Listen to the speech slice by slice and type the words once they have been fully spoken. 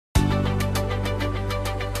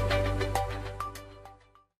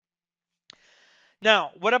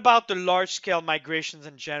Now, what about the large scale migrations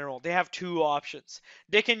in general? They have two options.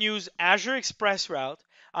 They can use Azure Express Route.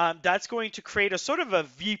 That's going to create a sort of a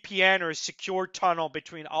VPN or a secure tunnel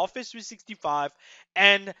between Office 365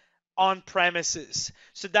 and on premises.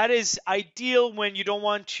 So that is ideal when you don't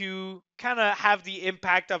want to kind of have the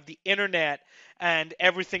impact of the internet and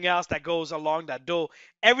everything else that goes along that. Though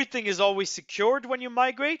everything is always secured when you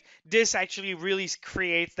migrate, this actually really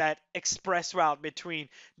creates that express route between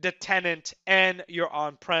the tenant and your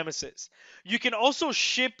on premises. You can also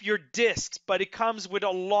ship your disks, but it comes with a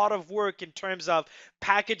lot of work in terms of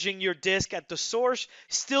packaging your disk at the source.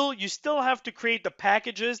 Still, you still have to create the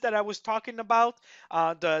packages that I was talking about,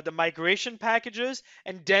 the migration packages,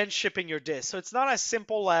 and then shipping your disk. So it's not as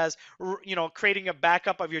simple as creating a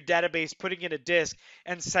backup of your database, putting in a disk,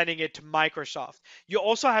 and sending it to Microsoft. You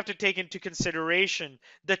also have to take into consideration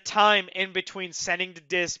the time in between sending the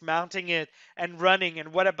disk, mounting it, and running,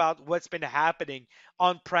 and what about what's been happening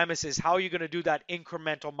on premises? How are you going to do that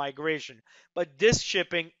incremental migration? But this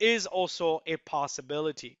shipping is also a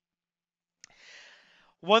possibility.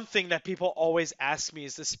 One thing that people always ask me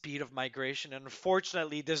is the speed of migration, and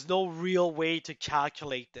unfortunately, there's no real way to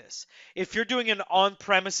calculate this. If you're doing an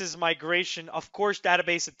on-premises migration, of course,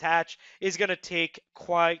 database attach is going to take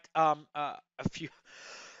quite a few.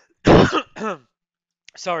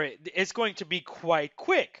 Sorry, it's going to be quite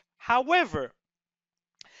quick. However,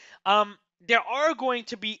 there are going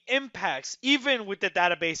to be impacts even with the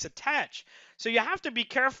database attached. So you have to be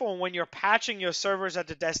careful when you're patching your servers at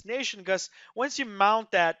the destination, because once you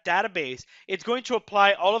mount that database, it's going to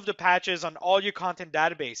apply all of the patches on all your content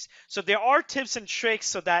database. So there are tips and tricks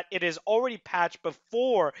so that it is already patched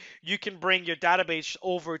before you can bring your database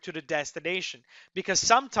over to the destination. Because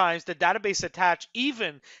sometimes the database attached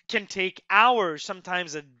even can take hours,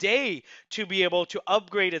 sometimes a day, to be able to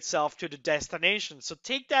upgrade itself to the destination. So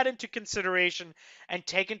take that into consideration, and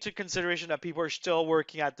take into consideration that people are still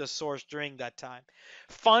working at the source during that time.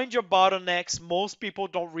 Find your bottlenecks. Most people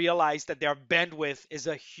don't realize that their bandwidth is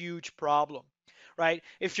a huge problem, right?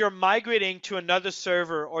 If you're migrating to another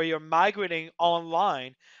server or you're migrating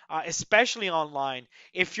online, especially online,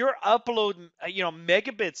 if your upload,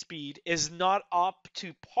 megabit speed is not up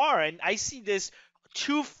to par, and I see this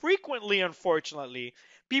too frequently, unfortunately,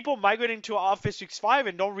 people migrating to Office 365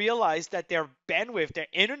 and don't realize that their bandwidth, their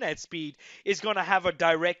internet speed, is going to have a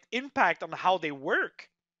direct impact on how they work,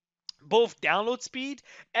 both download speed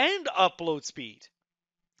and upload speed.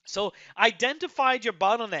 So identify your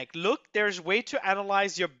bottleneck. Look, there's a way to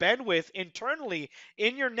analyze your bandwidth internally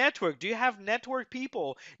in your network. Do you have network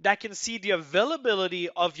people that can see the availability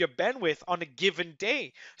of your bandwidth on a given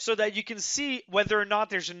day, so that you can see whether or not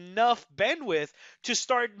there's enough bandwidth to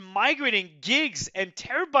start migrating gigs and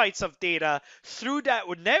terabytes of data through that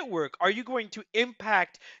network? Are you going to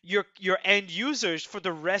impact your end users for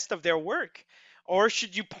the rest of their work? Or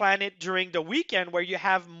should you plan it during the weekend where you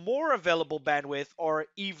have more available bandwidth, or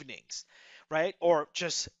evenings, right? Or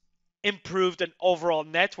just improved an overall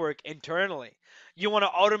network internally. You want to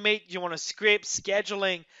automate, you want to script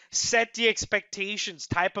scheduling, set the expectations,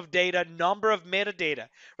 type of data, number of metadata,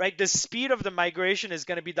 right? The speed of the migration is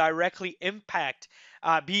going to be directly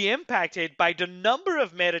be impacted by the number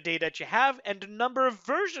of metadata that you have and the number of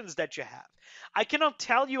versions that you have. I cannot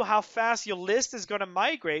tell you how fast your list is going to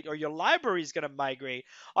migrate or your library is going to migrate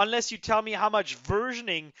unless you tell me how much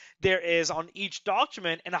versioning there is on each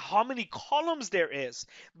document and how many columns there is,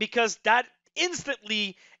 because that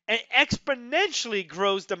instantly and exponentially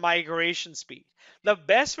grows the migration speed. The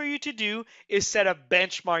best for you to do is set a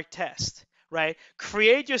benchmark test, right?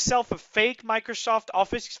 Create yourself a fake Microsoft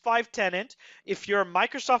Office 5 tenant. If you're a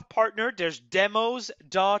Microsoft partner, there's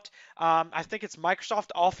I think it's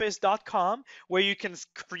MicrosoftOffice.com, where you can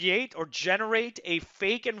create or generate a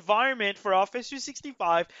fake environment for Office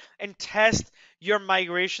 365 and test your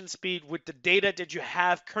migration speed with the data that you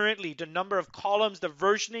have currently, the number of columns, the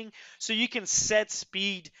versioning, so you can set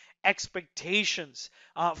speed expectations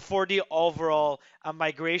for the overall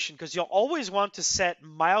migration, because you'll always want to set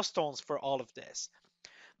milestones for all of this.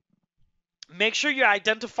 Make sure you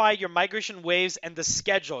identify your migration waves and the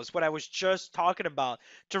schedules, what I was just talking about,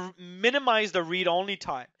 to minimize the read-only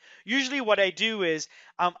time. Usually what I do is,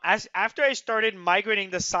 after I started migrating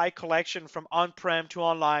the site collection from on-prem to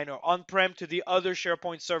online, or on-prem to the other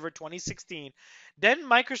SharePoint server 2016, then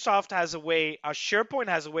Microsoft has a way, SharePoint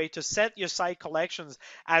has a way to set your site collections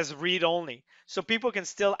as read-only. So people can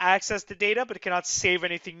still access the data, but cannot save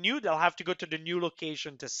anything new. They'll have to go to the new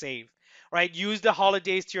location to save, right? Use the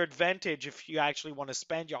holidays to your advantage if you actually want to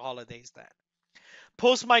spend your holidays then.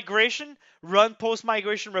 Post-migration, run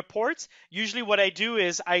post-migration reports. Usually what I do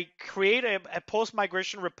is I create a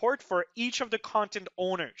post-migration report for each of the content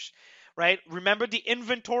owners, right? Remember the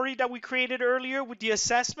inventory that we created earlier with the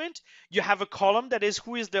assessment? You have a column that is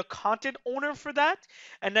who is the content owner for that,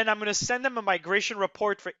 and then I'm going to send them a migration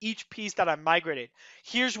report for each piece that I migrated.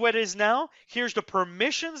 Here's what it is now. Here's the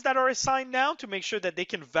permissions that are assigned now to make sure that they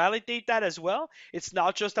can validate that as well. It's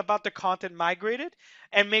not just about the content migrated,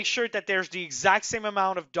 and make sure that there's the exact same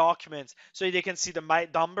amount of documents so they can see the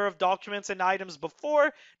number of documents and items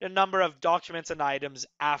before, the number of documents and items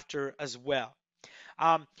after as well.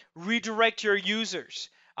 Redirect your users.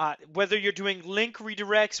 Whether you're doing link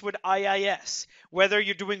redirects with IIS, whether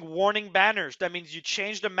you're doing warning banners, that means you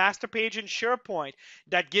change the master page in SharePoint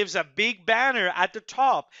that gives a big banner at the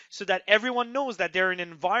top so that everyone knows that they're in an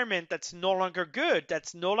environment that's no longer good,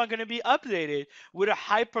 that's no longer going to be updated with a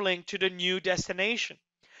hyperlink to the new destination.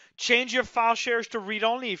 Change your file shares to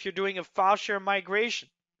read-only if you're doing a file share migration.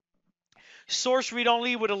 Source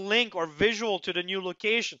read-only with a link or visual to the new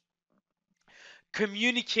location.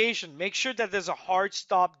 Communication. Make sure that there's a hard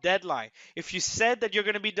stop deadline. If you said that you're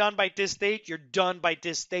going to be done by this date, you're done by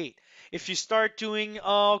this date. If you start doing,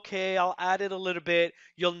 oh, okay, I'll add it a little bit,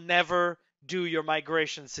 you'll never do your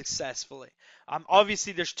migration successfully.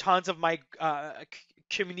 Obviously, there's tons of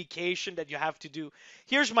communication that you have to do.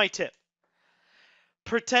 Here's my tip.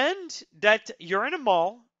 Pretend that you're in a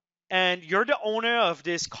mall and you're the owner of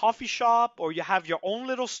this coffee shop or you have your own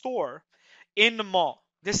little store in the mall.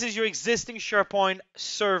 This is your existing SharePoint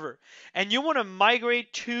server, and you want to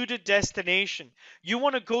migrate to the destination. You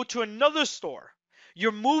want to go to another store.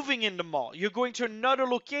 You're moving in the mall. You're going to another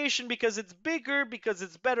location because it's bigger, because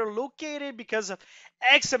it's better located, because of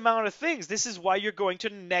X amount of things. This is why you're going to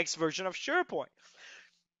the next version of SharePoint.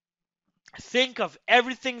 Think of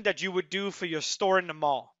everything that you would do for your store in the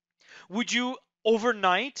mall. Would you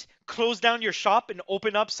overnight close down your shop and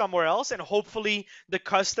open up somewhere else and hopefully the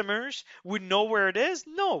customers would know where it is?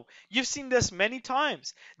 No, you've seen this many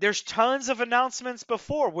times. There's tons of announcements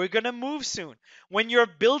before. We're going to move soon. When you're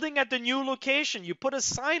building at the new location, you put a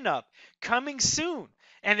sign up, coming soon,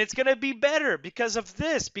 and it's going to be better because of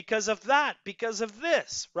this, because of that, because of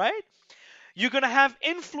this, right? You're going to have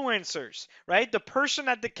influencers, right? The person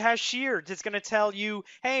at the cashier that's going to tell you,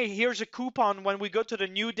 hey, here's a coupon. When we go to the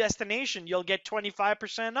new destination, you'll get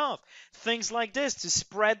 25% off. Things like this to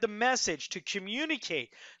spread the message, to communicate.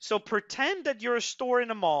 So pretend that you're a store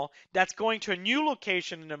in a mall that's going to a new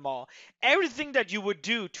location in the mall. Everything that you would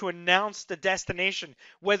do to announce the destination,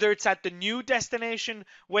 whether it's at the new destination,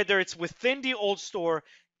 whether it's within the old store,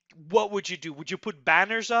 what would you do? Would you put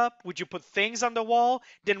banners up? Would you put things on the wall?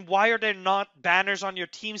 Then why are there not banners on your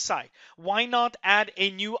team site? Why not add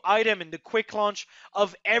a new item in the quick launch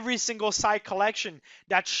of every single site collection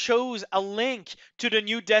that shows a link to the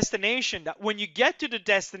new destination? That when you get to the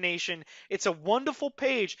destination, it's a wonderful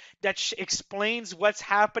page that explains what's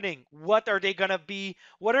happening. What are they going to be?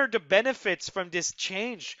 What are the benefits from this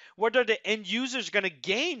change? What are the end users going to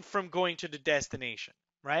gain from going to the destination?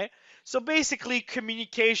 Right? So basically,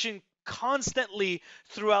 communication constantly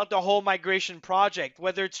throughout the whole migration project,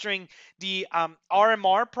 whether it's during the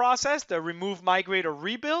RMR process, the remove, migrate, or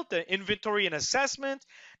rebuild, the inventory and assessment,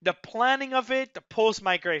 the planning of it, the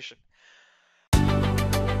post-migration.